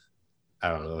not. I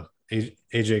don't know.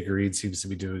 AJ Green seems to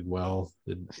be doing well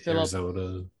in Philip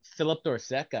Arizona. Philip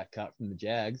Dorsett got cut from the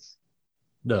Jags.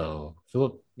 No,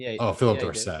 Philip. Yeah, Oh, Philip yeah, he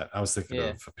did. Dorsett. I was thinking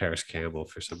Yeah, of Paris Campbell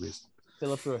for some reason.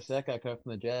 Philip Dorsett got cut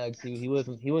from the Jags. He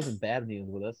wasn't bad when he was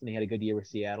with us, and he had a good year with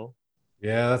Seattle.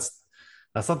 Yeah,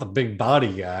 that's not the big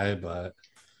body guy, but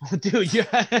Dude, you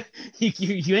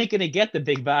ain't gonna get the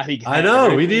big body I guy. know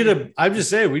Hurt. we need a. I'm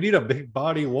just saying we need a big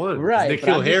body one because Right, but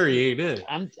Nikhil Harry ain't it.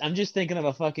 I'm just thinking of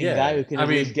a fucking guy Yeah, who can I at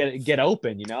least mean, get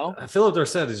open, you know? Philip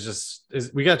Dorsett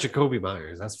is. We got Jacoby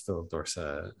Myers. That's Philip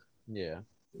Dorsett. Yeah.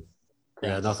 Yeah,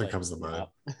 Crap's just nothing like, comes to mind.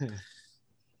 yeah.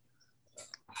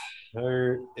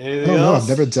 I Anything don't know. I've else?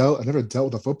 never dealt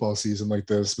with a football season like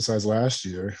this besides last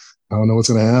year. I don't know what's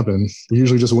gonna happen. We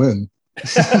usually just win.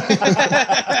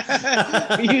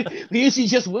 we usually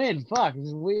just win. Fuck, this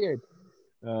is weird.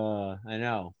 I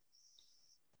know.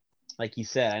 Like you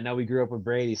said, I know we grew up with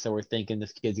Brady, so we're thinking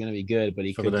this kid's gonna be good, but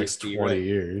he For the could next just be 20 right.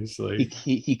 years,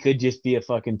 He could just be a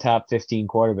fucking top 15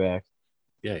 quarterback.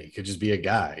 yeah, he could just be a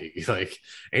guy. Like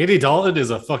Andy Dalton is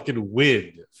a fucking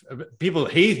win. People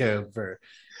hate him for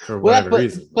Well, whatever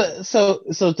reason. but so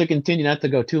to continue, not to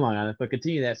go too long on it, but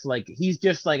continue that. So like he's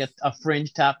just like a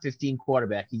fringe top 15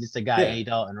 quarterback. He's just a guy, Yeah. Andy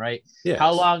Dalton, right?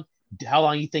 How Yes. long how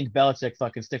long you think Belichick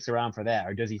fucking sticks around for that,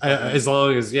 or does he fucking As leave?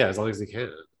 long as he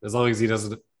can, as long as he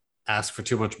doesn't ask for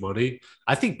too much money.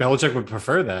 I think Belichick would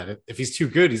prefer that. If he's too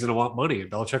good, he's going to want money, and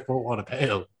Belichick won't want to pay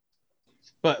him.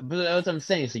 But that's what I'm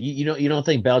saying. So you don't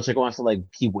think Belichick wants to like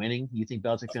keep winning? You think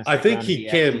Belichick's gonna I stick think around he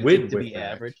can win to with be Mac.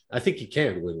 average? I think he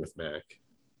can win with Mac.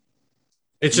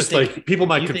 It's You just think like people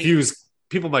might you think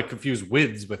confuse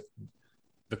wins with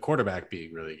the quarterback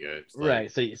being really good. Like,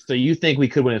 right? So you think we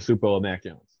could win a Super Bowl with Mac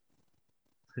Jones,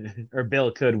 or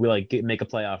Bill could we like make a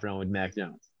playoff run with Mac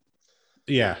Jones?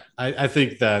 yeah, I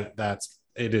think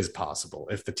it is possible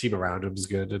if the team around him is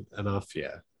good enough.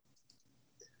 Yeah,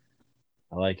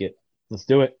 I like it. Let's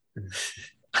do it.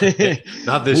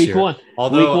 not this week year. one,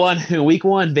 Although, week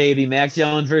one, baby. Mac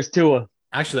Jones versus Tua.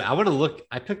 actually, I want to look.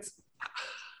 I picked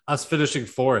us finishing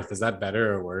fourth. Is that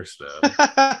better or worse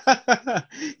now?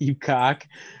 You cock.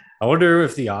 I wonder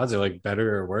if the odds are like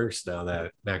better or worse now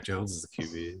that Mac Jones is the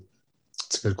QB.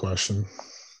 It's a good question.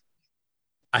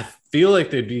 I feel like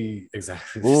they'd be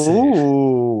exactly the same.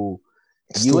 Ooh.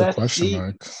 It's still a question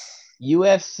mark.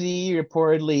 UFC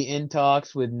reportedly in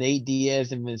talks with Nate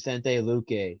Diaz and Vicente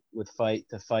Luque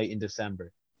to fight in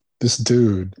December. This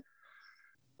dude.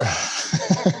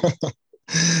 I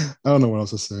don't know what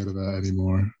else to say to that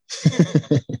anymore.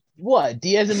 What?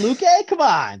 Diaz and Luque? Come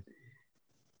on.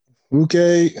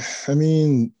 Luque, I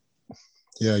mean,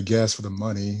 yeah, I guess for the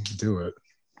money, do it.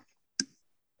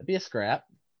 That'd be a scrap.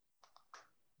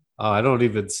 Oh, I don't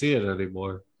even see it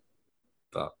anymore.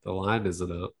 The line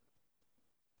isn't up.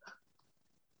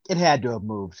 It had to have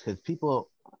moved because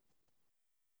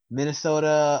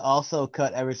Minnesota also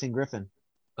cut Everson Griffin.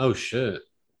 Oh shit.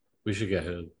 We should get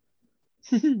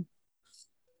him.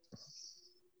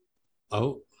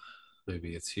 Oh,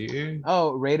 maybe it's here.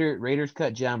 Oh, Raiders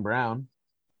cut John Brown.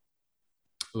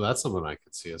 Oh, that's someone I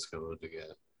could see us going to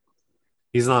get.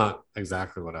 He's not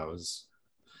exactly what I was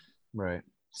Right.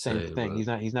 Same saying, thing.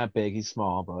 but He's not big. He's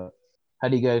small. But how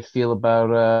do you guys feel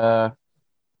about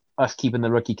us keeping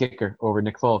the rookie kicker over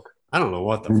Nick Folk? I don't know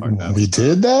what the fuck that We was about.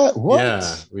 did that? Yeah,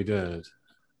 What? we did.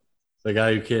 The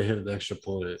guy who can't hit an extra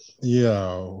point.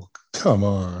 Yo, come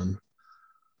on.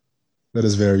 That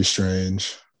is very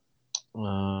strange.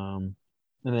 And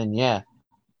then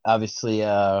obviously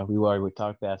we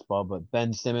talked basketball, but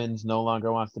Ben Simmons no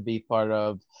longer wants to be part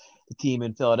of the team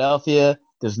in Philadelphia.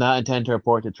 Does not intend to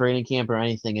report to training camp or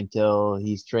anything until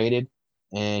he's traded,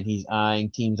 and he's eyeing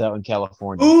teams out in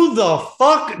California. Who the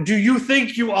fuck do you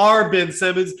think you are, Ben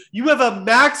Simmons? You have a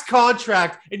max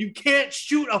contract and you can't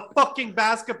shoot a fucking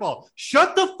basketball.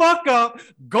 Shut the fuck up.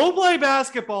 Go play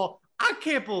basketball. I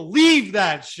can't believe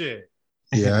that shit.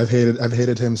 Yeah, I've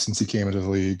hated him since he came into the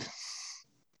league.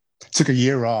 Took a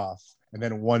year off and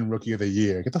then won Rookie of the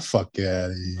Year. Get the fuck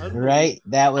out of here. Right?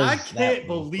 I can't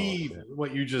believe bullshit.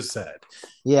 what you just said.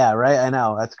 Yeah, right. I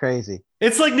know that's crazy.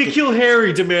 It's like N'Keal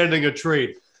Harry demanding a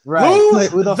trade. Right?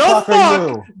 Who the fuck are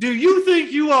you? Do you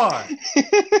think you are?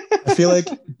 I feel like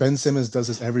Ben Simmons does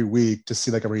this every week to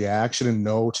see like a reaction, and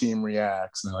no team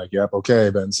reacts. And they're like, "Yep, okay,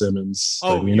 Ben Simmons."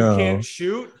 Oh, like, we you know. can't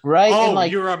shoot, right? Oh, and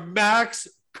like you're a max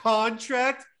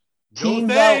contract. No teams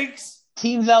thanks.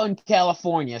 Teams out in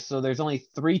California. So there's only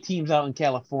 3 teams out in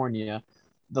California.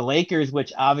 The Lakers,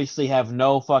 which obviously have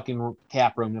no fucking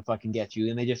cap room to fucking get you,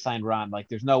 and they just signed Ron. Like,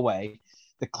 there's no way.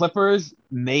 The Clippers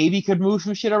maybe could move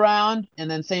some shit around,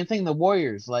 and then same thing, the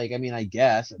Warriors. Like, I mean, I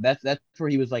guess that's where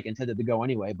he was like intended to go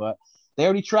anyway, but they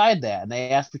already tried that and they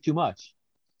asked for too much.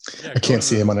 Yeah, I can't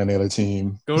see him on any other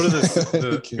team. Go to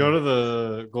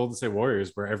the Golden State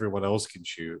Warriors where everyone else can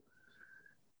shoot.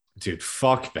 Dude,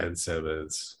 fuck Ben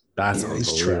Simmons. That's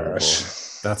unbelievable.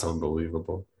 That's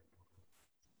unbelievable.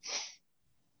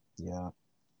 Yeah.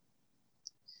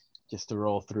 Just to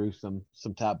roll through some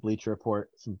top Bleacher Report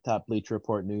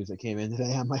news that came in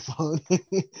today on my phone.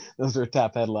 Those are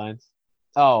top headlines.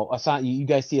 Oh, you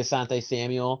guys see Asante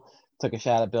Samuel took a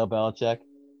shot at Bill Belichick.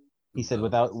 He said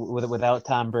without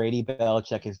Tom Brady,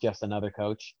 Belichick is just another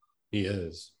coach. He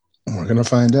is. We're gonna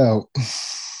find out.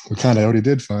 We kind of already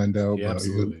did find out. He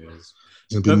absolutely is.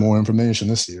 There's gonna be more information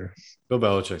this year. Bill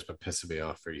Belichick's been pissing me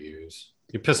off for years.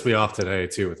 He pissed me off today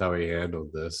too with how he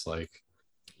handled this. Like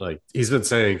he's been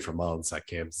saying for months that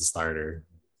Cam's the starter.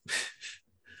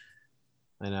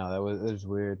 I know it was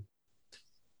weird.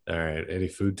 All right, any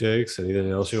food takes?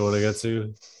 Anything else you want to get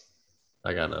to?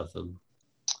 I got nothing.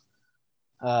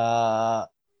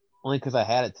 Only because I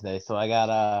had it today. So I got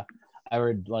I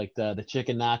heard like the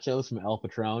chicken nachos from El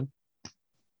Patron,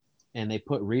 and they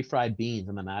put refried beans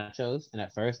in the nachos. And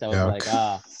at first I was like,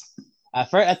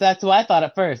 that's what I thought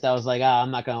at first. I was like,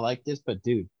 I'm not gonna like this, but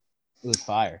dude, it was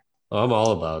fire. Oh, I'm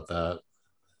all about that.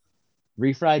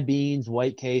 Refried beans,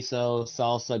 white queso,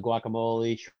 salsa,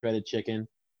 guacamole, shredded chicken.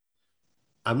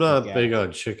 I'm not big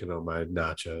on chicken on my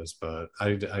nachos, but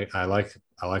I like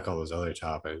all those other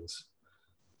toppings.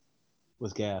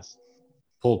 Was gas.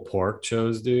 Pulled pork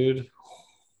chose, dude.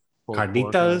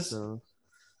 Carnitas.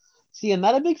 See, I'm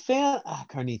not a big fan of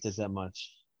carnitas that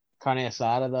much. Carne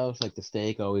asada though, it's like the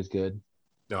steak, always good.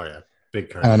 Oh yeah, big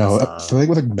carne. I don't know. I feel like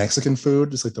with like Mexican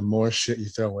food, just like the more shit you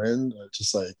throw in, it's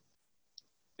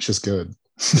just good.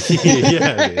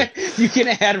 Yeah, you can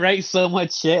add so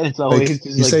much shit, and it's always like,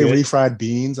 you say good. Refried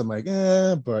beans. I'm like,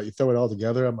 but you throw it all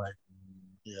together. I'm like,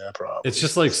 yeah, probably. It's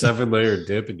just like 7-layer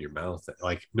dip in your mouth.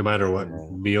 Like no matter what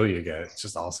meal you get, it's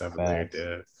just all 7-layer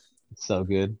dip. It's so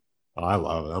good. Oh, I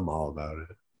love it. I'm all about it.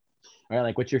 All right,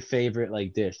 like what's your favorite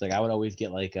dish? Like I would always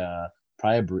get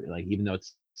probably even though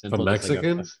it's simple. From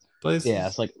Mexican place? Yeah,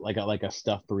 it's like a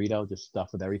stuffed burrito, just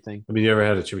stuffed with everything. I mean, you ever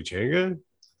had a chimichanga?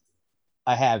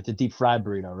 I have. It's a deep fried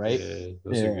burrito, right? Yeah,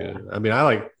 those are good. I mean, I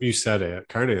like you said it.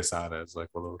 Carne asada is like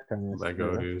one of my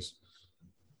go-tos.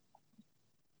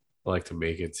 I like to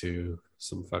make it too.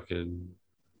 Some fucking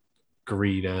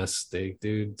green ass steak,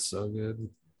 dude. So good.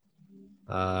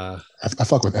 I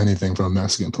fuck with anything from a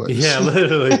Mexican place. Yeah,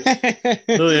 literally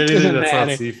anything that's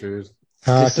not seafood.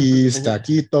 Takis,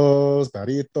 taquitos,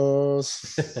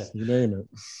 burritos, you name it.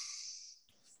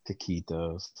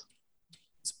 Taquitos.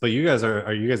 But you guys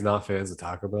are you guys not fans of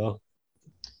Taco Bell?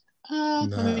 I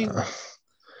mean,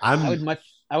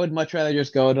 I would much rather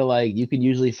just go to you can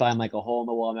usually find a hole in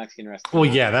the wall Mexican restaurant. Well,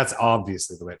 yeah, that's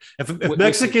obviously the way. If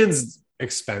Mexican's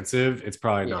expensive, it's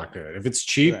probably not good. If it's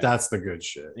cheap, that's the good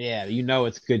shit. Yeah,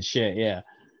 it's good shit. Yeah.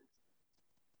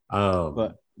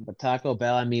 But Taco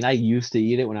Bell, I mean, I used to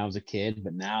eat it when I was a kid,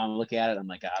 but now I'm looking at it, I'm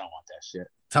like, I don't want that shit.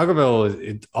 Taco Bell,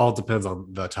 it all depends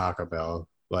on the Taco Bell.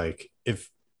 Like if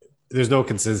there's no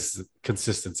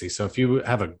consistency. So if you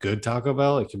have a good Taco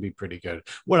Bell, it can be pretty good.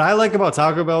 What I like about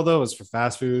Taco Bell though is for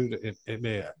fast food, it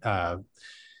may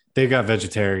they've got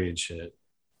vegetarian shit,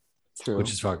 True.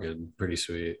 which is fucking pretty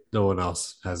sweet. No one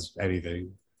else has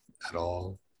anything at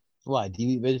all. Why? Do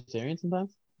you eat vegetarian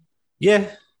sometimes?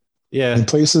 Yeah, yeah, And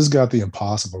places got the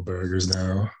Impossible Burgers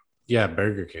now. yeah.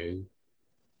 Burger King.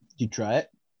 Did you try it?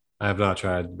 I have not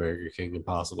tried Burger King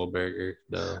Impossible Burger.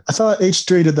 No. I thought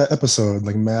H3 did that episode.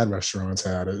 Like mad restaurants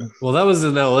had it. Well, that was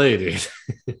in LA, dude.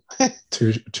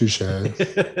 Touche.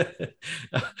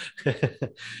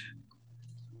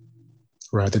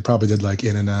 Right. They probably did like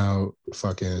In-N-Out,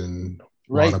 fucking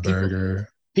Right. Whataburger.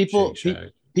 People Shake Shack.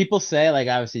 people say like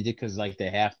obviously because like they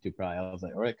have to probably. I was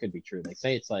like, or it could be true. They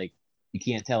say it's like you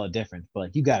can't tell a difference, but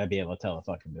like you got to be able to tell a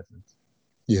fucking difference.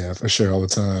 Yeah, for sure, all the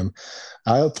time.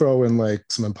 I'll throw in like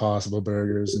some Impossible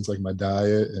Burgers into like my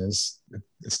diet, and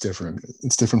it's different.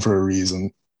 It's different for a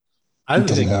reason. I It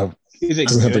doesn't think have Is it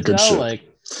doesn't have the good good though? shit. Like,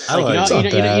 I like like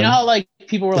it. you know how like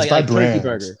people were It's like by turkey brand.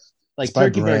 burgers, like It's by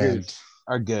turkey brand. burgers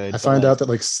are good. I but, find like, out that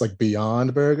like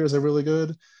Beyond Burgers are really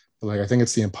good, but like I think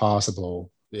it's the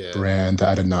Impossible yeah. brand that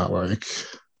I did not like.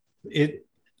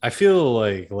 I feel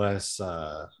like less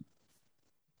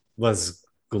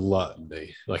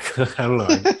gluttony. Like I don't know.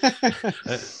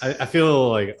 I feel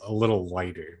like a little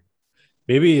lighter.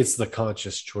 Maybe it's the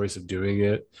conscious choice of doing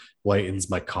it lightens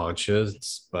my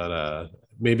conscience, but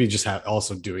maybe just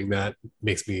also doing that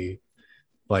makes me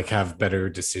like have better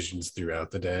decisions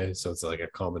throughout the day. So it's like a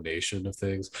combination of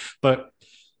things. But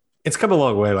it's come a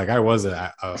long way. Like I was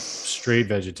a straight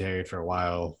vegetarian for a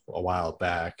while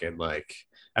back, and like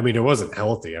I mean, it wasn't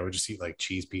healthy. I would just eat like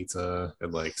cheese pizza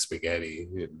and like spaghetti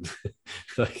and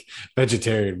like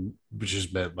vegetarian, which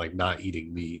just meant like not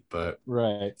eating meat. But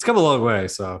right. it's come a long way.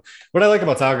 So what I like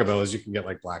about Taco Bell is you can get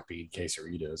like black bean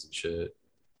quesadillas and shit.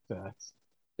 Facts.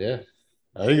 Yeah,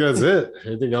 I think that's it.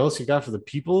 Anything else you got for the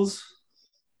peoples?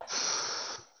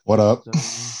 What up?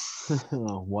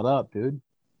 What up, dude?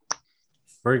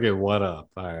 Friggin' what up?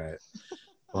 All right.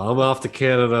 Well, I'm off to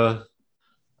Canada.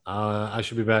 I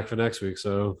should be back for next week,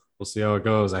 so we'll see how it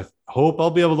goes. I hope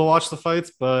I'll be able to watch the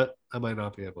fights, but I might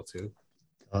not be able to.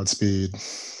 Godspeed.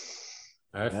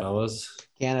 All right, fellas.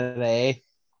 Canada, eh?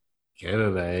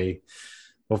 Canada, eh?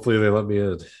 Hopefully they let me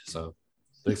in. So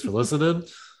thanks for listening,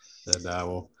 and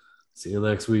we'll see you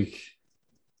next week.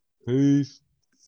 Peace.